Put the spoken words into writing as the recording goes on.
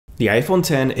The iPhone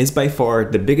X is by far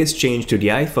the biggest change to the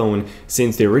iPhone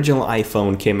since the original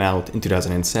iPhone came out in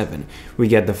 2007. We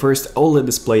get the first OLED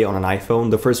display on an iPhone,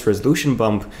 the first resolution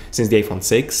bump since the iPhone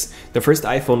 6, the first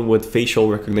iPhone with facial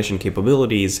recognition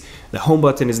capabilities, the home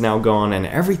button is now gone, and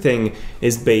everything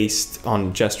is based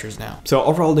on gestures now. So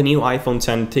overall, the new iPhone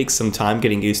X takes some time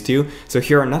getting used to. So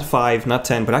here are not 5, not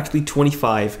 10, but actually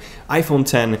 25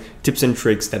 iPhone X tips and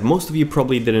tricks that most of you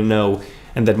probably didn't know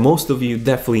and that most of you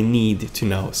definitely need to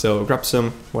know. So grab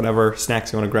some whatever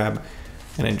snacks you want to grab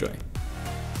and enjoy.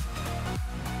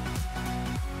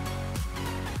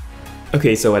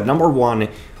 Okay, so at number 1,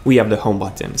 we have the home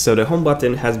button. So the home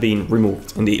button has been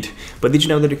removed indeed, but did you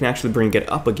know that you can actually bring it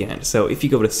up again? So if you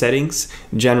go to settings,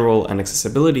 general and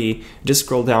accessibility, just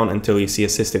scroll down until you see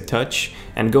assistive touch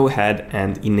and go ahead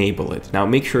and enable it. Now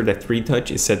make sure that 3 touch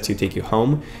is set to take you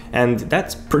home, and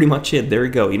that's pretty much it. There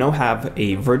you go. You now have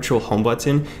a virtual home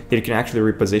button that you can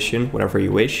actually reposition whatever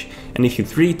you wish, and if you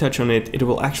 3 touch on it, it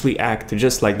will actually act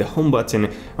just like the home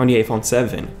button on the iPhone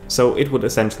 7. So it would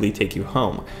essentially take you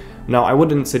home. Now, I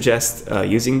wouldn't suggest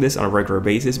using this on a regular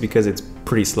basis because it's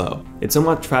pretty slow. It's so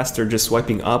much faster just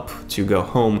swiping up to go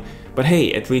home, but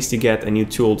hey, at least you get a new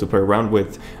tool to play around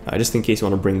with just in case you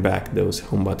want to bring back those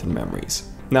home button memories.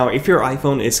 Now, if your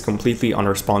iPhone is completely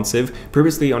unresponsive,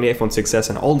 previously on the iPhone 6s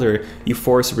and older, you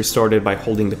force restart it by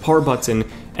holding the power button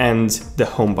and the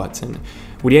home button.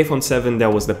 With the iPhone 7,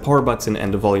 that was the power button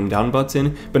and the volume down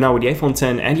button, but now with the iPhone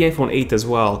 10 and the iPhone 8 as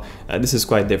well, this is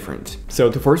quite different. So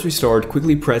to force restart,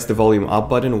 quickly press the volume up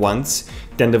button once,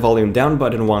 then the volume down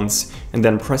button once, and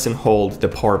then press and hold the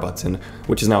power button,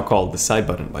 which is now called the side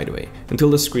button, by the way,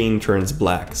 until the screen turns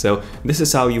black. So this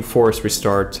is how you force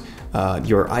restart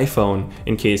your iPhone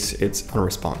in case it's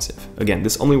unresponsive. Again,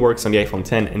 this only works on the iPhone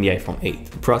 10 and the iPhone 8.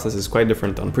 The process is quite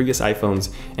different on previous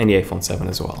iPhones and the iPhone 7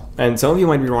 as well. And some of you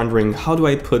might be wondering, how do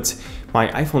I put my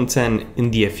iPhone 10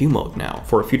 in DFU mode now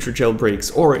for future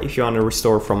jailbreaks, or if you want to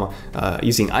restore from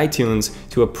using iTunes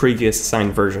to a previous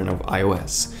signed version of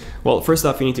iOS? Well, first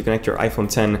off, you need to connect your iPhone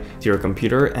 10 to your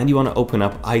computer and you want to open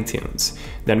up iTunes.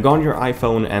 Then go on your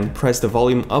iPhone and press the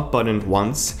volume up button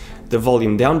once, the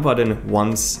volume down button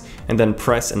once, and then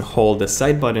press and hold the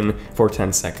side button for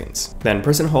 10 seconds. Then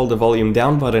press and hold the volume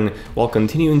down button while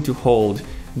continuing to hold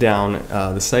down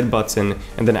the side button,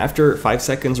 and then after 5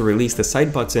 seconds release the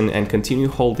side button and continue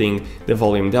holding the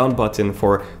volume down button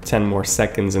for 10 more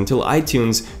seconds until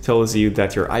iTunes tells you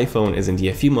that your iPhone is in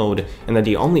DFU mode and that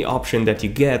the only option that you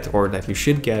get, or that you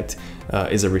should get,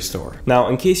 is a restore. Now,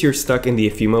 in case you're stuck in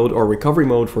DFU mode or recovery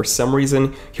mode for some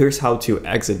reason, here's how to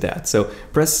exit that. So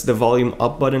press the volume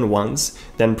up button once,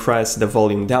 then press the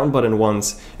volume down button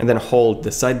once, and then hold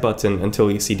the side button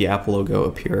until you see the Apple logo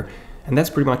appear. And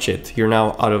that's pretty much it. You're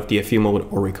now out of DFU mode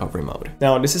or recovery mode.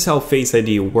 Now, this is how Face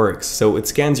ID works. So it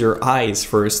scans your eyes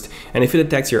first, and if it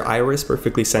detects your iris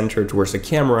perfectly centered towards the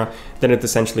camera, then it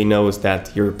essentially knows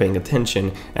that you're paying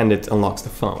attention and it unlocks the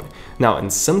phone. Now,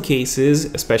 in some cases,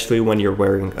 especially when you're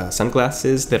wearing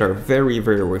sunglasses that are very,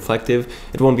 very reflective,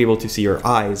 it won't be able to see your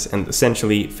eyes, and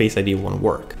essentially Face ID won't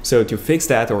work. So to fix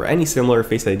that or any similar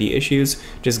Face ID issues,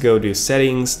 just go to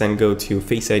Settings, then go to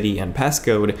Face ID and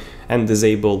Passcode, and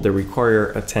disable the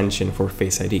require attention for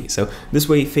Face ID. So this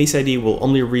way Face ID will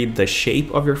only read the shape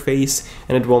of your face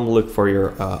and it won't look for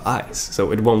your eyes.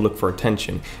 So it won't look for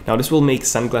attention. Now this will make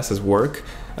sunglasses work,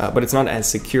 but it's not as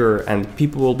secure, and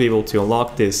people will be able to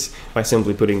unlock this by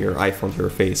simply putting your iPhone to your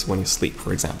face when you sleep,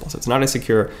 for example. So it's not as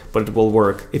secure, but it will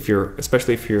work if you're,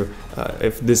 especially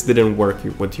if this didn't work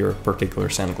with your particular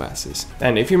sunglasses.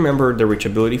 And if you remember the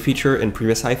reachability feature in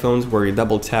previous iPhones where you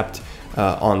double tapped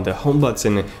on the home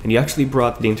button and you actually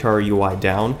brought the entire UI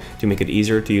down to make it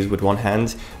easier to use with one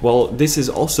hand, well, this is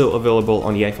also available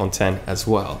on the iPhone 10 as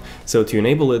well. So to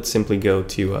enable it, simply go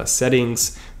to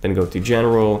Settings, then go to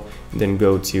General, then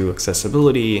go to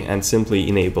Accessibility, and simply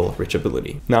enable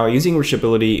reachability. Now, using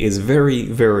reachability is very,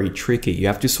 very tricky. You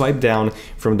have to swipe down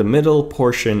from the middle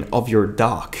portion of your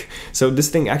dock. So this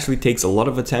thing actually takes a lot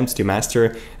of attempts to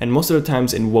master, and most of the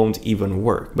times it won't even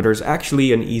work. But there's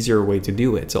actually an easier way to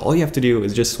do it. So all you have to do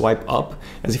is just swipe up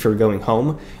as if you're going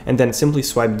home, and then simply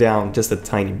swipe down just a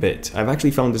tiny bit. I've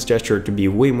actually found this gesture to be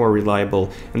way more reliable,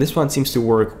 and this one seems to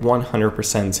work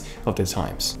 100% of the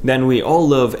times. Then we all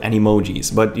love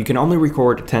emojis, but you can only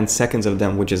record 10 seconds of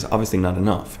them, which is obviously not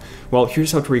enough. Well,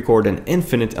 here's how to record an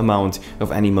infinite amount of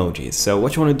emojis. So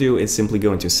what you want to do is simply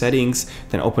go into Settings,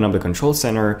 then open up the Control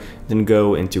Center, then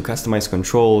go into Customize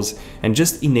Controls, and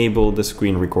just enable the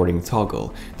screen recording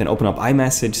toggle. Then open up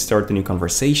iMessage, start the new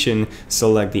conversation,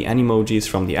 select the emojis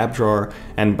from the app drawer,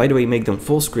 and by the way, make them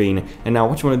full screen. And now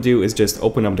what you want to do is just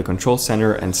open up the Control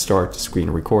Center and start screen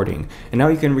recording. And now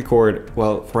you can record record,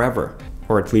 well, forever,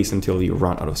 or at least until you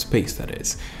run out of space, that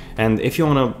is. And if you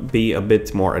want to be a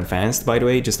bit more advanced, by the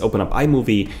way, just open up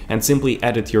iMovie and simply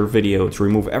edit your video to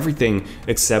remove everything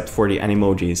except for the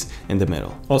animojis in the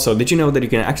middle. Also, did you know that you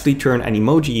can actually turn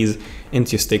animojis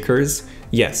into stickers?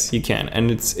 Yes, you can,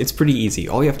 and it's pretty easy.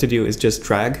 All you have to do is just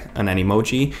drag an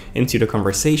animoji into the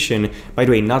conversation. By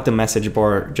the way, not the message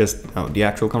bar, just the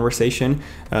actual conversation,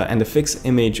 and the fixed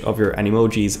image of your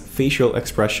animoji's facial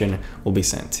expression will be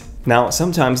sent. Now,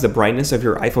 sometimes the brightness of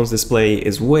your iPhone's display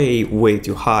is way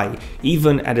too high,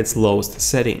 even at its lowest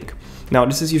setting. Now,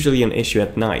 this is usually an issue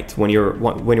at night when you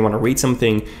want to read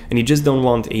something and you just don't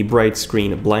want a bright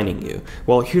screen blinding you.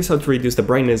 Well, here's how to reduce the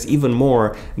brightness even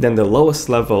more than the lowest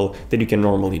level that you can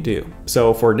normally do.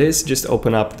 So for this, just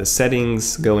open up the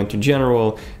settings, go into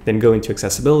general, then go into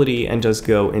accessibility and just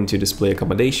go into display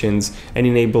accommodations and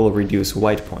enable reduce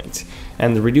white point.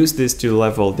 And reduce this to the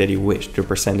level that you wish, to a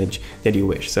percentage that you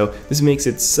wish. So this makes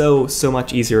it so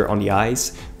much easier on the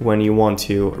eyes when you want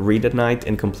to read at night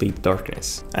in complete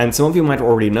darkness. And some of you might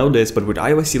already know this, but with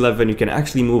iOS 11 you can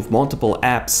actually move multiple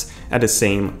apps at the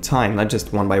same time, not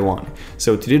just one by one.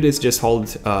 So to do this, just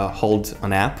hold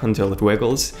an app until it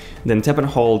wiggles, then tap and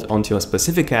hold onto a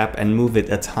specific app and move it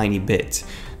a tiny bit.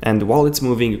 And while it's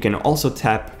moving, you can also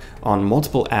tap on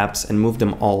multiple apps and move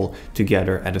them all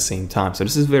together at the same time. So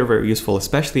this is very useful,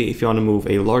 especially if you want to move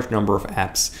a large number of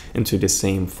apps into the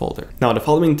same folder. Now, the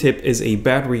following tip is a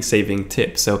battery saving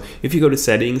tip. So if you go to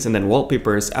settings and then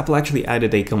wallpapers, Apple actually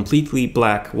added a completely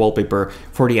black wallpaper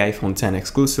for the iPhone X,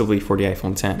 exclusively for the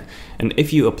iPhone X. And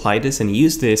if you apply this and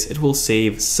use this, it will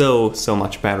save so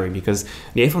much battery, because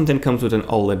the iPhone X comes with an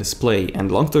OLED display,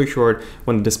 and long story short,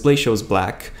 when the display shows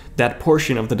black, that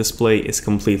portion of the display is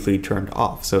completely turned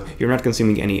off. So you're not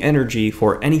consuming any energy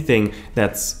for anything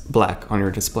that's black on your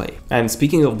display. And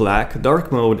speaking of black,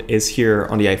 dark mode is here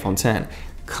on the iPhone X.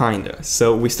 Kinda.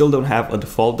 So we still don't have a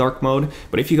default dark mode,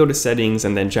 but if you go to settings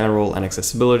and then general and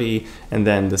accessibility and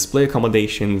then display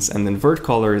accommodations and then invert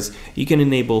colors, you can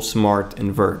enable smart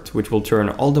invert, which will turn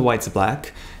all the whites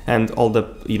black and all the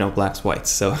blacks whites.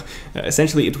 So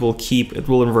essentially it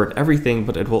will invert everything,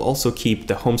 but it will also keep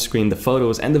the home screen, the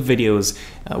photos and the videos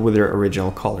with their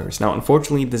original colors. Now,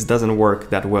 unfortunately, this doesn't work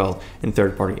that well in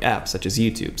third-party apps such as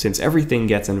YouTube, since everything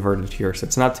gets inverted here. So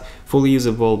it's not fully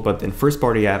usable, but in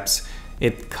first-party apps,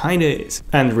 it kinda is.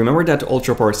 And remember that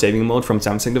ultra power saving mode from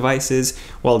Samsung devices?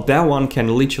 Well, that one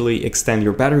can literally extend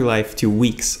your battery life to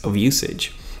weeks of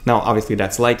usage. Now, obviously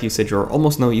that's light usage or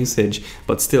almost no usage,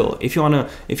 but still, if you wanna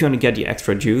get the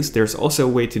extra juice, there's also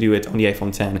a way to do it on the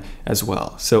iPhone X as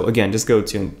well. So again, just go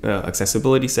to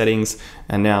accessibility settings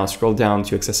and now scroll down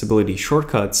to accessibility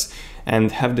shortcuts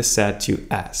and have this set to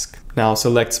ask. Now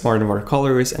select smart invert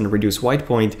colors and reduce white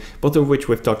point, both of which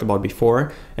we've talked about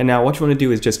before. And now what you want to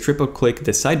do is just triple click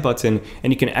the side button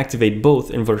and you can activate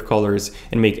both invert colors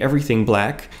and make everything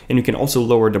black. And you can also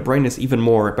lower the brightness even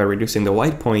more by reducing the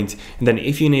white point. And then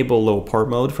if you enable low power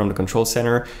mode from the control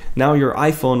center, now your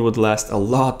iPhone would last a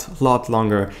lot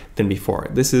longer than before.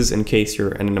 This is in case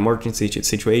you're in an emergency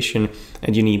situation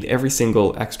and you need every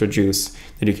single extra juice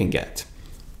that you can get.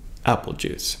 Apple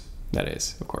juice. That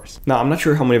is, of course. Now, I'm not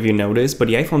sure how many of you noticed, but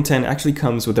the iPhone X actually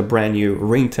comes with a brand new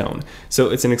ringtone. So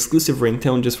it's an exclusive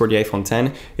ringtone just for the iPhone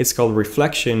X. It's called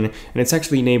Reflection, and it's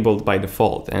actually enabled by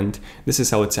default. And this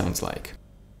is how it sounds like.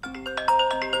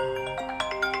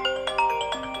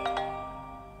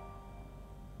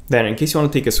 Then, in case you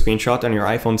want to take a screenshot on your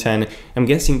iPhone X, I'm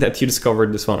guessing that you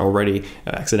discovered this one already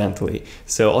accidentally.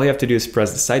 So all you have to do is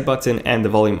press the side button and the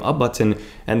volume up button,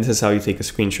 and this is how you take a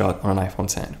screenshot on an iPhone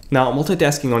X. Now,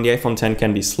 multitasking on the iPhone X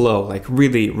can be slow, like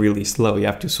really slow. You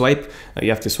have to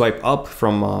swipe up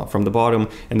from the bottom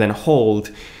and then hold,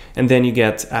 and then you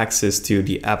get access to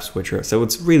the app switcher. So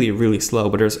it's really slow,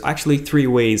 but there's actually three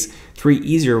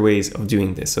easier ways of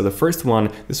doing this. So the first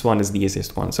one, this one is the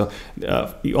easiest one. So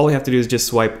all you have to do is just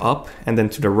swipe up and then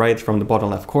to the right from the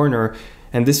bottom left corner.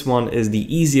 And this one is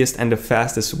the easiest and the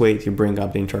fastest way to bring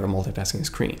up the entire multitasking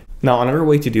screen. Now, another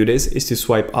way to do this is to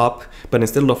swipe up, but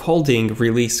instead of holding,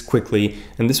 release quickly,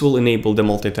 and this will enable the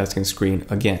multitasking screen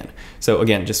again. So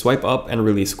again, just swipe up and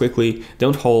release quickly.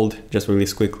 Don't hold, just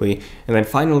release quickly. And then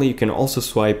finally, you can also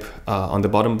swipe on the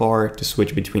bottom bar to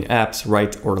switch between apps,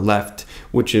 right or left,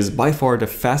 which is by far the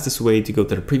fastest way to go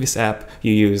to the previous app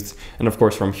you used. And of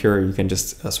course, from here, you can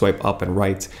just swipe up and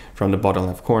right from the bottom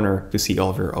left corner to see all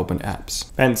of your open apps.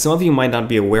 And some of you might not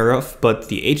be aware of, but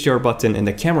the HDR button in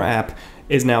the camera app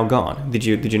is now gone. Did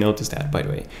you notice that, by the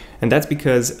way? And that's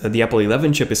because the Apple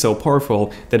 11 chip is so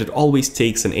powerful that it always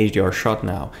takes an HDR shot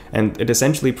now, and it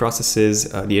essentially processes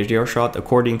the HDR shot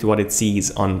according to what it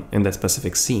sees in that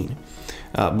specific scene.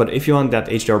 But if you want that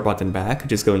HDR button back,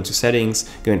 just go into settings,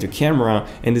 go into camera,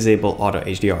 and disable auto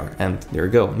HDR, and there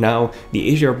you go. Now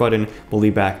the HDR button will be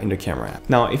back in the camera app.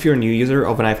 Now, if you're a new user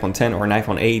of an iPhone 10 or an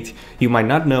iPhone 8, you might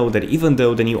not know that even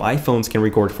though the new iPhones can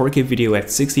record 4K video at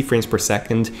 60 frames per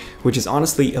second, which is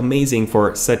honestly amazing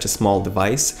for such a small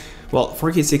device, well,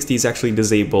 4K 60 is actually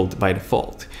disabled by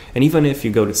default. And even if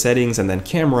you go to settings and then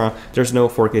camera, there's no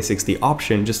 4K 60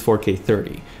 option, just 4K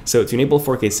 30. So to enable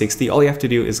 4K 60, all you have to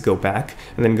do is go back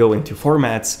and then go into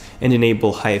formats and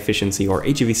enable high efficiency or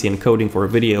HEVC encoding for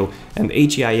video and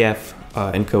HEIF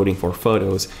encoding for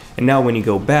photos. And now when you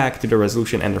go back to the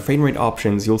resolution and the frame rate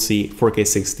options, you'll see 4K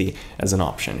 60 as an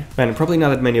option. And probably not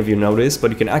that many of you notice,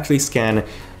 but you can actually scan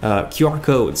QR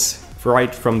codes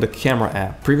right from the camera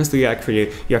app. Previously, you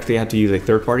actually had to use a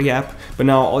third-party app, but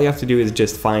now all you have to do is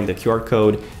just find the QR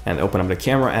code and open up the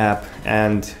camera app,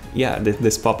 and yeah,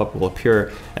 this pop-up will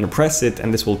appear, and press it,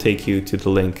 and this will take you to the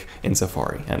link in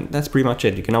Safari. And that's pretty much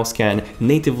it. You can now scan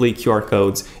natively QR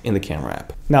codes in the camera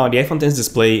app. Now, the iPhone X's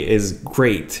display is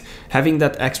great. Having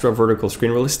that extra vertical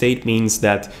screen real estate means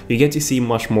that you get to see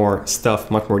much more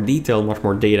stuff, much more detail, much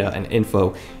more data and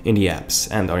info in the apps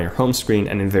and on your home screen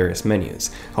and in various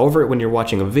menus. However, when you're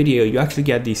watching a video, you actually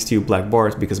get these two black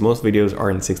bars because most videos are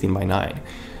in 16:9.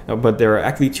 But there are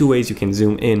actually two ways you can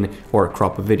zoom in or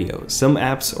crop a video. Some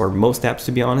apps, or most apps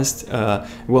to be honest,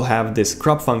 will have this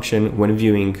crop function when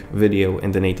viewing video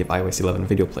in the native iOS 11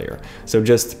 video player. So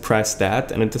just press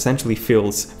that and it essentially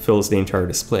fills the entire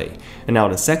display. And now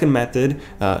the second method,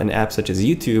 an app such as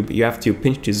YouTube, you have to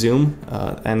pinch to zoom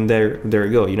and there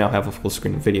you go, you now have a full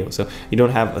screen video. So you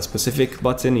don't have a specific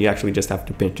button, you actually just have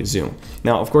to pinch to zoom.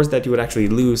 Now of course that you would actually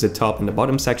lose the top and the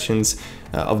bottom sections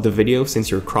of the video since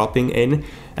you're cropping in,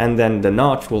 and then the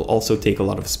notch will also take a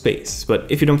lot of space. But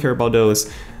if you don't care about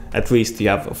those, at least you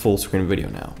have a full screen video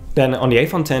now. Then on the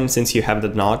iPhone 10, since you have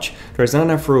that notch, there's not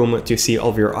enough room to see all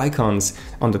of your icons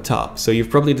on the top. So you've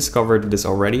probably discovered this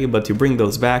already, but to bring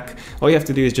those back, all you have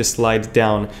to do is just slide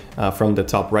down from the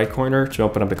top right corner to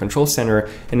open up the control center,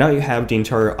 and now you have the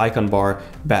entire icon bar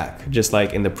back, just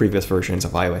like in the previous versions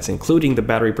of iOS, including the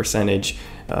battery percentage,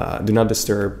 do not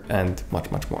disturb, and much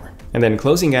more. And then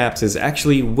closing apps is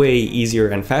actually way easier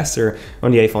and faster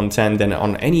on the iPhone 10 than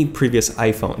on any previous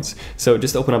iPhones. So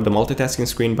just open up the multitasking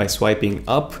screen by swiping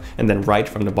up and then right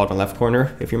from the bottom left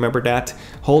corner, if you remember that.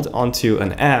 Hold onto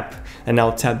an app and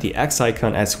now tap the X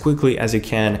icon as quickly as you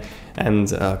can and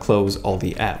close all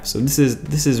the apps. So this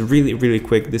is really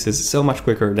quick. This is so much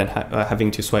quicker than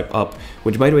having to swipe up,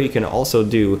 which by the way you can also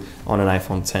do on an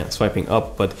iPhone 10, swiping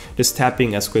up, but just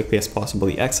tapping as quickly as possible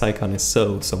the X icon is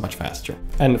so much faster.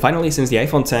 And finally, since the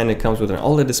iPhone 10 it comes with an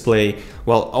OLED display,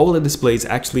 well, OLED displays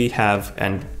actually have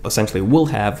and essentially will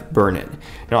have burn-in.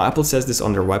 Now Apple says this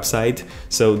on their website,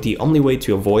 so the only way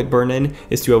to avoid burn-in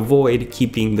is to avoid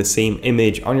keeping the same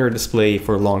image on your display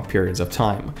for long periods of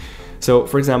time. So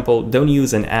for example, don't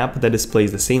use an app that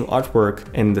displays the same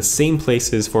artwork in the same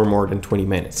places for more than 20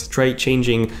 minutes. Try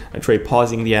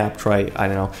pausing the app, I don't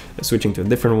know, switching to a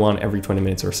different one every 20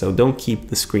 minutes or so. Don't keep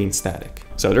the screen static.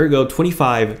 So there you go,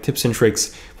 25 tips and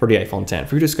tricks for the iPhone 10. Feel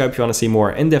free to subscribe if you want to see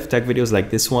more in-depth tech videos like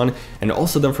this one. And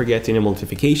also don't forget to enable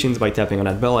notifications by tapping on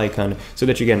that bell icon so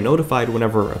that you get notified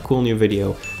whenever a cool new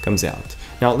video comes out.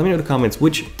 Now let me know in the comments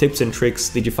which tips and tricks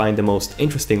did you find the most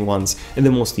interesting ones and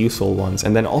the most useful ones.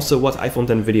 And then also what iPhone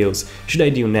 10 videos should I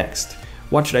do next?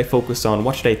 What should I focus on?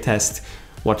 What should I test?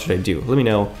 What should I do? Let me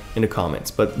know in the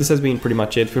comments. But this has been pretty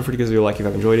much it. Feel free to give us a like if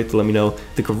you've enjoyed it. Let me know.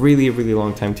 It took a really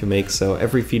long time to make, so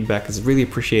every feedback is really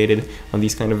appreciated on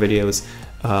these kind of videos,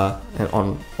 and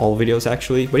on all videos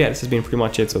actually. But yeah, this has been pretty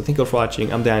much it. So thank you for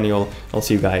watching. I'm Daniel. I'll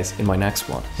see you guys in my next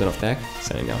one. Zen of Tech,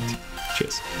 signing out.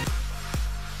 Cheers.